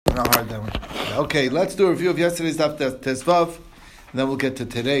how hard that one. Okay, let's do a review of yesterday's Daf Tezvav, and then we'll get to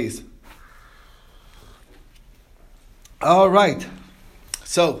today's. All right.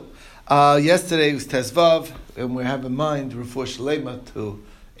 So, yesterday was Tezvav, and we have in mind Refuah Shalema to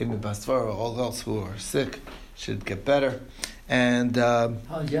Amy Basvara, all else who are sick should get better. And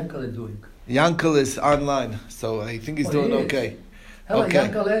how's Yankele doing? Yankel is online, so I think he's doing okay. Hello, okay.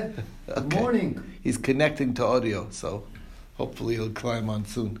 Yankele. Good morning. He's connecting to audio, so hopefully he'll climb on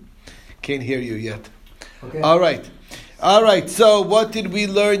soon. Can't hear you yet. Okay. All right. So what did we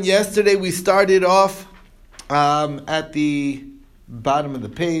learn yesterday? We started off at the bottom of the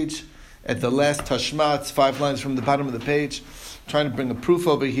page, at the last Tashma. It's 5 lines from the bottom of the page. Trying to bring a proof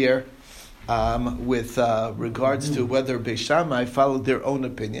over here with regards to whether Beis Shammai followed their own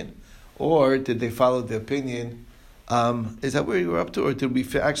opinion, or did they follow the opinion? Is that where you were up to, or did we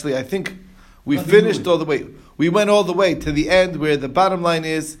actually? I think we finished all the way. We went all the way to the end where the bottom line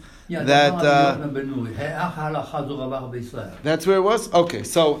is that. That's where it was. Okay,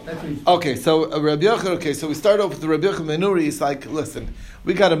 so Rabbi Yochanan. Okay, so we start off with the Rabbi Yochanan Menuri. He's like, listen,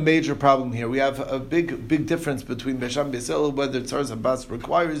 we got a major problem here. We have a big difference between Beis Shammai and Beis Hillel, whether Tzaras Abbas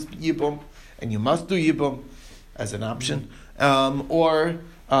requires Yibum, and you must do Yibum as an option, or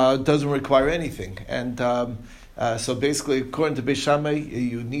doesn't require anything. And so basically, according to Beis Shammai,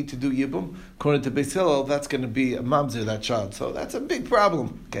 you need to do Yibum. According to Beis Hillel, that's going to be a mamzer, that child. So that's a big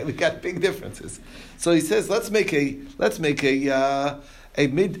problem. Okay, we got big differences. So he says, let's make a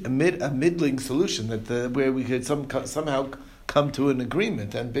middling solution where we could somehow come to an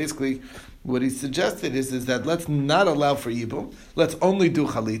agreement. And basically, what he suggested is that let's not allow for Yibum. Let's only do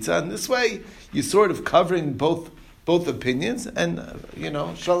Chalitza. And this way, you're sort of covering both opinions, and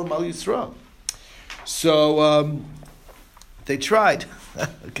Shalom Al Yisrael. So they tried.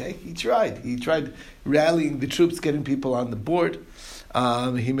 Okay, he tried. He tried rallying the troops, getting people on the board.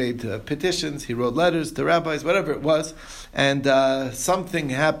 He made petitions. He wrote letters to rabbis, whatever it was, and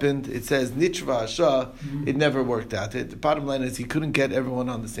something happened. It says Nichva Asha. It never worked out. The bottom line is he couldn't get everyone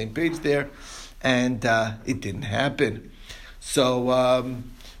on the same page there, and it didn't happen. So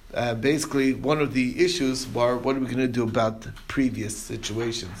basically, one of the issues were, what are we going to do about the previous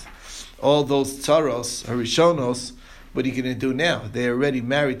situations? All those tzaros, harishonos, what are you going to do now? They're already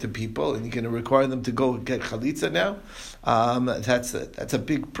married to people, and you're going to require them to go get chalitza now? That's a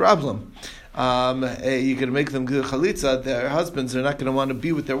big problem. You're going to make them get chalitza. Their husbands are not going to want to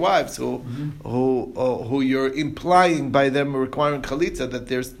be with their wives, who you're implying by them requiring chalitza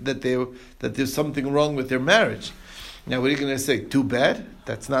that there's something wrong with their marriage. Now, what are you going to say? Too bad?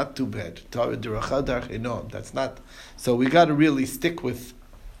 That's not too bad. That's not. So we got to really stick with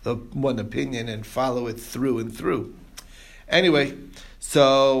the one opinion and follow it through and through. Anyway,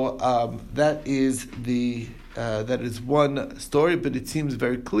 so that is one story, but it seems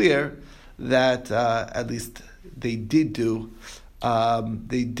very clear that at least they did do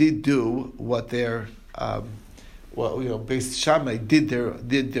what their Beis Shammai did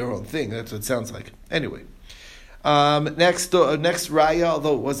their own thing. That's what it sounds like. Anyway. Next raya,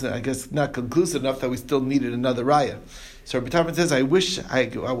 although it wasn't, I guess, not conclusive enough that we still needed another raya. So Rabbi Tarfon says, I wish I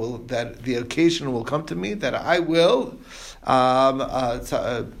will, that the occasion will come to me that I will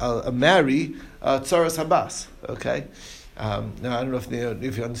marry Tzaras Abbas. Okay. Now I don't know if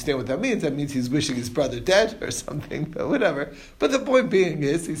you understand what that means. That means he's wishing his brother dead or something, but whatever. But the point being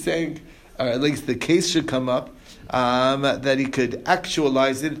is, he's saying, or at least the case should come up, that he could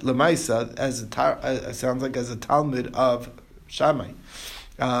actualize it lemaisa as sounds like as a Talmud of Shammai.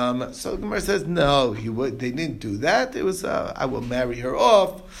 So the Gemara says no, they didn't do that. It was I will marry her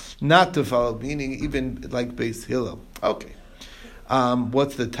off, not to follow, meaning even like Beis Hillel. Okay.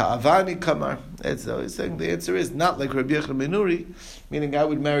 What's the Ta'avani Kamar? He's saying the answer is not like Rabbi Yochanan Menuri, meaning I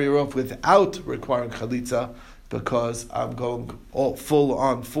would marry her off without requiring chalitza because I'm going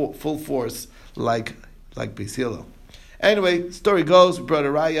full force like Beis Hillel. Anyway, story goes, we brought a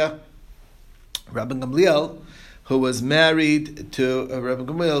raya. Rabbi Gamliel, who was married to Rabbi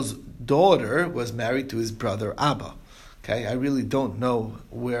Gamliel's daughter, was married to his brother Abba. Okay, I really don't know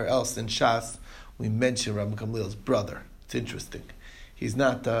where else in Shas we mention Rabbi Gamliel's brother. It's interesting. He's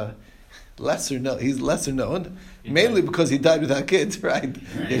not lesser known. He's lesser known, mainly because he died without kids, right?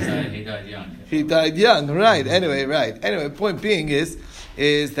 He died young. He died young, right? Anyway, point being is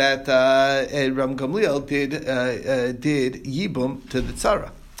that Ram Gamliel did Yibum to the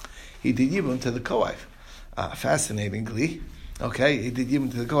Tzara. He did Yibum to the Kohath. Fascinatingly, okay, he did Yibum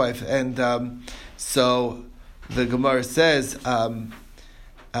to the Kohath, and so the Gemara says, so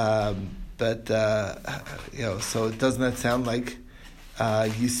it does not sound like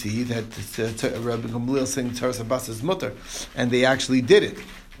you see that Rabbi Gamliel saying Tzaras Abbas is mutter, and they actually did it.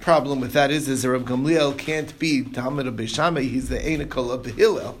 problem with that is Reb Gamliel can't be Talmid of Beis Shammai, he's the Einakol of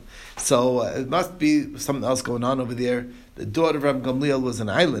Hillel. So it must be something else going on over there. The daughter of Reb Gamliel was an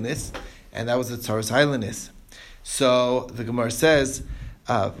islandess, and that was the Tzaras islandess. So the Gemara says,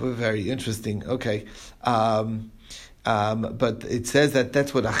 very interesting, okay, but it says that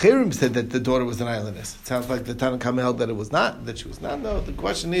that's what Achirim said, that the daughter was an islandess. It sounds like the Tanna Kama held that it was not, that she was not. No, the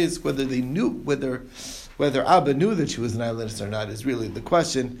question is whether they knew, whether Abba knew that she was an islandess or not is really the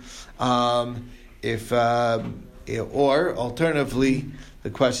question. Or alternatively, the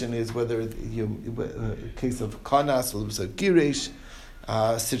question is whether a case of Kanas or a Giresh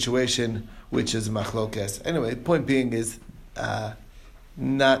situation, which is machlokes. Anyway, point being is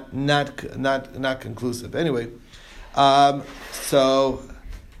not conclusive. Anyway, or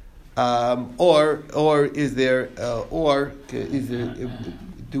is there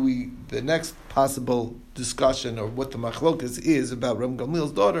the next possible discussion or what the machlokes is about Reb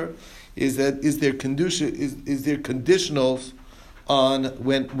Gamliel's daughter is there conditionals on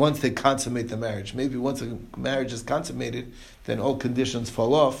once they consummate the marriage. Maybe once a marriage is consummated, then all conditions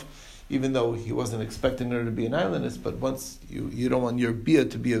fall off, even though he wasn't expecting her to be an islandess. But once you don't want your bia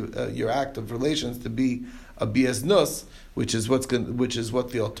to be your act of relations to be a bias nus, which is what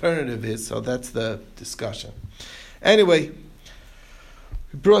the alternative is. So that's the discussion. Anyway,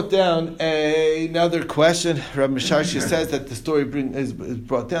 we brought down another question. Rabbi Misharshi says that the story is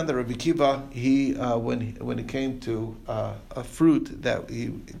brought down that Rabbi Kiva, he when it came to a fruit that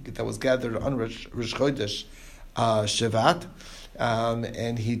was gathered on Rosh Chodesh Shevat,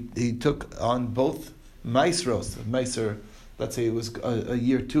 and he took on both Maisros, Maiser, let's say it was a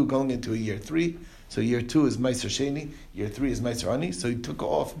year 2 going into a year 3. So year 2 is Maiser Sheni, year 3 is Maiser Ani. So he took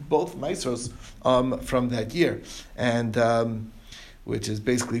off both Maisros from that year, and which is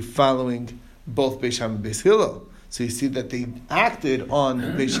basically following both Beis Shammai and Beis Hillel. So you see that they acted on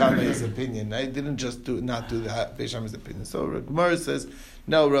Beis Shammai's opinion. They didn't just not do that Beis Shammai's opinion. So Gemara says,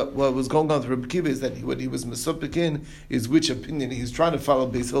 no, what was going on with Rabbi Kiva is that what he was mesupik in is which opinion. He's trying to follow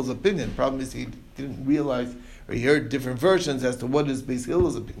Beis Hillel's opinion. Problem is he didn't realize, or he heard different versions as to what is Beis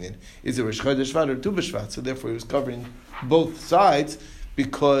Hillel's opinion. Is it Rosh Chodesh Shvat or Tu B'Shvat? So therefore he was covering both sides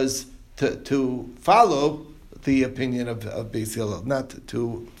because to follow the opinion of Beis Hillel, not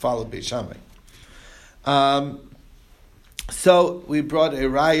to follow Beis Shammai. So we brought a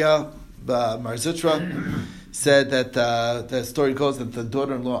raya. Mar Zutra said that the story goes that the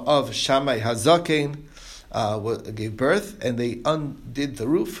daughter-in-law of Shammai Hazaken gave birth, and they undid the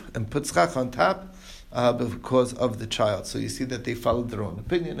roof and put schach on top because of the child. So you see that they followed their own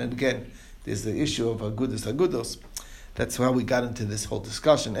opinion. And again, there's the issue of agudos. That's how we got into this whole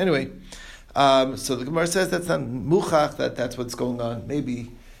discussion. Anyway, so the Gemara says that's not muchach, that's what's going on.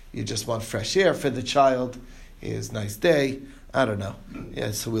 Maybe you just want fresh air for the child. It's a nice day. I don't know.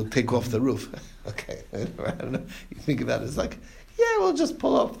 Yeah, so we'll take off the roof. Okay, I don't know. You think of that as like, yeah, we'll just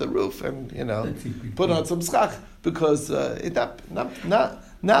pull off the roof and put on some schach because not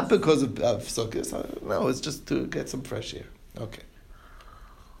because of sukkahs. No, it's just to get some fresh air. Okay.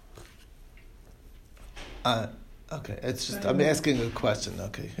 Okay, it's just I'm asking a question.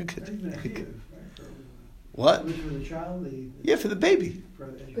 Okay. What? For the child? Yeah, for the baby. For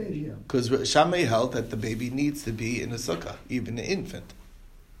the baby, yeah. Because Shammai held that the baby needs to be in a sukkah, even an infant.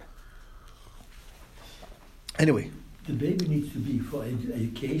 Anyway. The baby needs to be for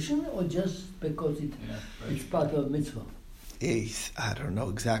education or just because it's part of mitzvah? I don't know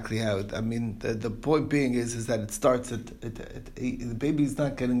exactly how. I mean, the point being is that it starts at the baby's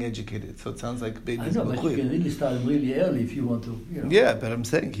not getting educated, so it sounds like baby's. I know, but you can really start really early if you want to. Yeah, but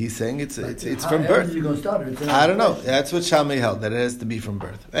he's saying it's from birth. How are you going to start it? I don't know. That's what Shammai held, that it has to be from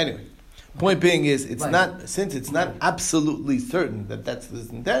birth. Anyway, point being is it's not, since it's not absolutely certain that that's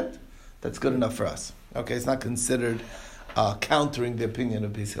his intent, that's good enough for us. Okay, it's not considered countering the opinion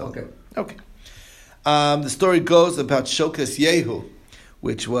of Beis Hillel. Okay. The story goes about Shokas Yehu,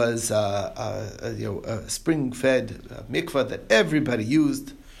 which was a spring-fed mikvah that everybody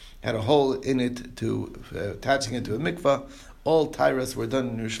used, had a hole in it to attaching it to a mikvah. All tyras were done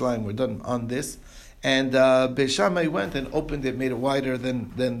in Yerushalayim, were done on this, and Beis Shammai went and opened it, made it wider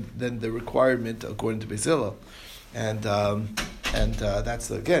than the requirement according to Beis Hillel, and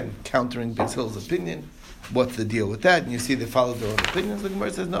that's again countering Beis Hillel's opinion. What's the deal with that? And you see they followed their own opinions. The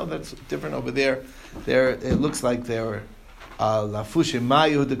Gemara says, no, that's different over there. It looks like they were lafushe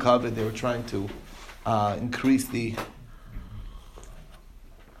mayu dekaved. They were trying to increase the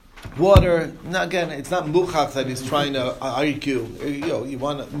water. Now again, it's not muchach that he's trying to argue. You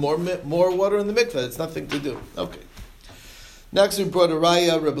want more water in the mikveh. It's nothing to do. Okay. Next we brought a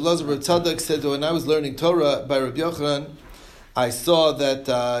raya. Rabbi Elazar Bar Tzadok said, when I was learning Torah by Rabbi Yochanan, I saw that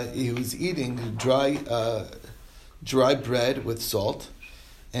he was eating dry bread with salt,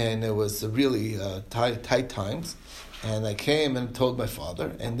 and it was really tight times. And I came and told my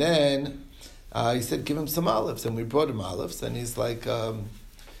father, and then he said, give him some olives, and we brought him olives, and he's like,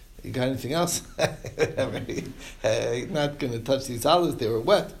 you got anything else? Not going to touch these olives, they were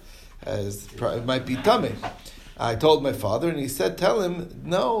wet. It might be tummy. I told my father, and he said, tell him,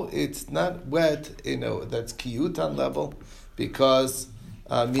 no, it's not wet, that's kiyutan level, because,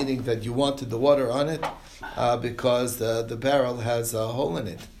 meaning that you wanted the water on it, because the barrel has a hole in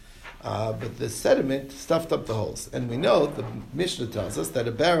it. But the sediment stuffed up the holes. And we know, the Mishnah tells us, that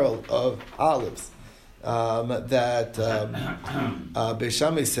a barrel of olives, that Beis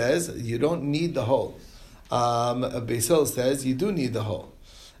Shammai says, you don't need the hole. Beis Hillel says, you do need the hole.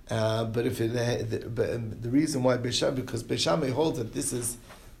 But if the reason why because Beis Shammai holds that this is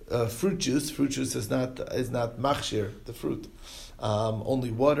fruit juice. Fruit juice is not machshir, the fruit.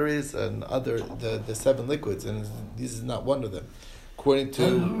 Only water is, and the 7 liquids, and this is not one of them. According to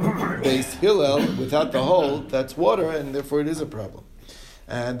Beis Hillel, without the hole, that's water, and therefore it is a problem.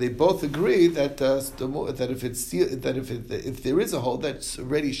 And they both agree that if there is a hole that's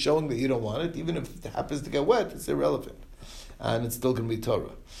already showing that you don't want it, even if it happens to get wet, it's irrelevant, and it's still going to be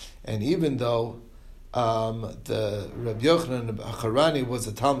Torah. And even though the Rabbi Yochanan Acharani was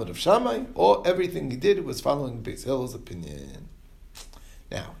a Talmud of Shammai, everything he did was following Beis Hillel's opinion.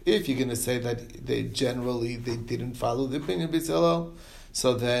 Now, if you're going to say that they didn't follow the opinion of Beis Hillel,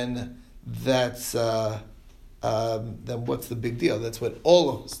 so then that's then what's the big deal? That's what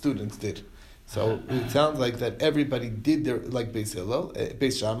all students did. So it sounds like that everybody did like Beis Hillel,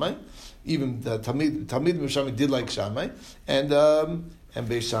 Beis Shammai. Even the Talmidim of Shammai did like Shammai, and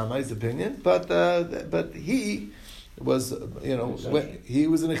Beis Shammai's opinion. But he was, he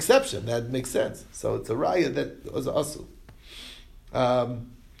was an exception. That makes sense. So it's a raya that was asul.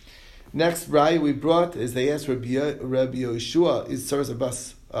 Next raya we brought is they asked Rabbi Yoshua, is Saras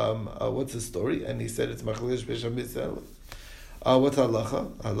Abbas, what's the story? And he said it's Machalish Beis Shammai. What's halacha?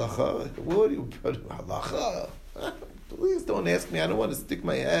 Halacha? What do you halacha? Please don't ask me. I don't want to stick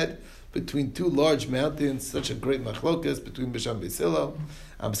my head between 2 large mountains, such a great machlokas between Beis Shammai and Beis Hillel.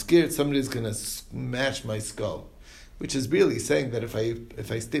 I'm scared somebody's going to smash my skull, which is really saying that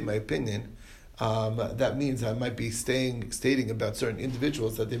if I state my opinion, that means I might be stating about certain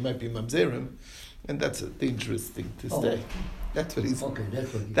individuals that they might be mamzerim, and that's a dangerous thing to say. That's what he's. Okay,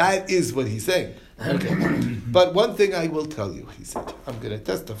 that's what. That is what he's saying. Okay, but one thing I will tell you, he said, I'm going to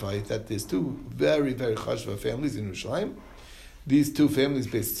testify that there's 2 very, very chashva families in Yerushalayim. These 2 families,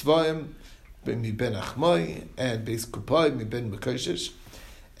 Beis Tzvaim, mi ben Achmai, and Beis Kupai, mi ben Mekoshesh,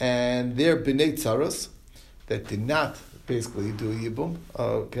 and they're bnei tzaros that did not basically do yibum.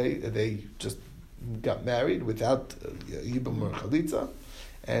 Okay, they just got married without yibum or chalitza,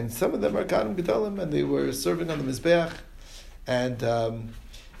 and some of them are kanim gedolim, and they were serving on the mizbeach. And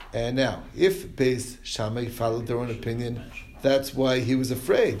now, if Beis Shammai followed their own opinion, that's why he was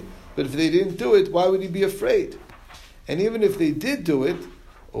afraid. But if they didn't do it, why would he be afraid? And even if they did do it,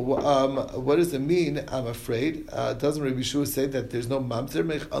 what does it mean? I'm afraid. Doesn't Rabbi Yeshua say that there's no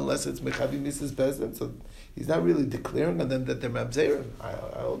mamzer unless it's mechavi Mrs. Bezdin? So he's not really declaring on them that they're mamzerim.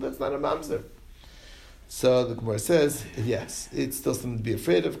 That's not a mamzer. So the Gemara says, yes, it's still something to be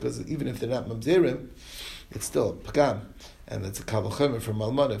afraid of, because even if they're not mamzerim, it's still a pagam, and it's a kavul chomer from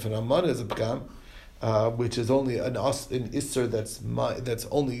almana. If an almana is a pagam, which is only an isser that's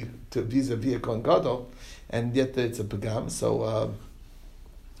only to vis-a-vis a kohen gadol, and yet it's a pagam. So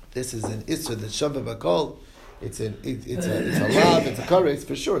this is an isser that's shaveh bakol. It's a lav, it's a kares,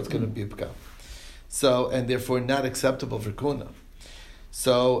 for sure. It's going to be a pagam. So, and therefore not acceptable for kuna.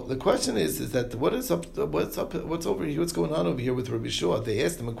 So the question is that what's over here? What's going on over here with Rabbi Yeshua? They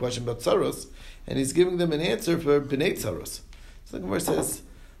asked him a question about tzaros, and he's giving them an answer for bnei tzaros. So the Gemara says,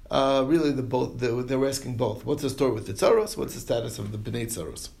 really, they were asking both. What's the story with the tzaros? What's the status of the bnei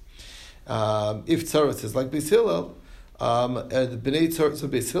tzaros? If tzaros is like Beis Hillel, the bnei tzaros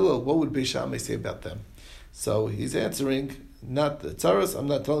of Beis Hillel, what would Beis Shammai say about them? So he's answering, not the tzaros, I'm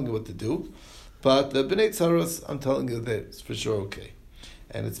not telling you what to do, but the bnei tzaros, I'm telling you that it's for sure okay.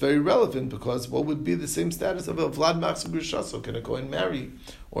 And it's very relevant because what would be the same status of a Vlad Machzor Grushaso? Can a Kohen marry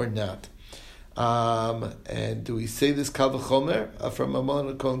or not? And do we say this Kal V'chomer from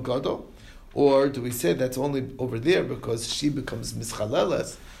Amon Kohen Gadol? Or do we say that's only over there because she becomes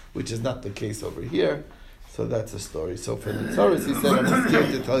Mischaleles, which is not the case over here? So that's a story. So for the Tzaros, he said, I'm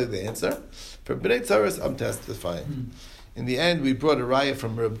scared to tell you the answer. For Bnei Tzaros, I'm testifying. In the end, we brought a raya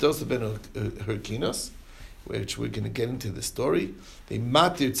from Reb Dosa ben Hyrkinos, which we're going to get into the story. They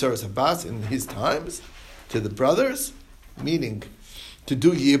matir Tzaros Abbas in his times to the brothers, meaning to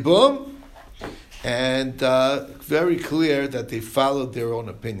do Yibum, and very clear that they followed their own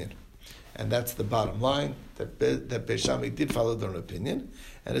opinion. And that's the bottom line, that Beis Shammai did follow their own opinion.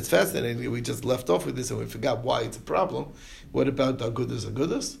 And it's fascinating, we just left off with this and we forgot why it's a problem. What about Agudas?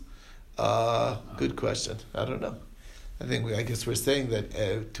 Good question. I don't know. I guess we're saying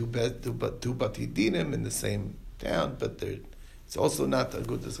that two Bati Dinim in the same town, but it's also not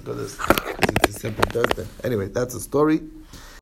Agudas because it's a separate husband. Anyway, that's a story.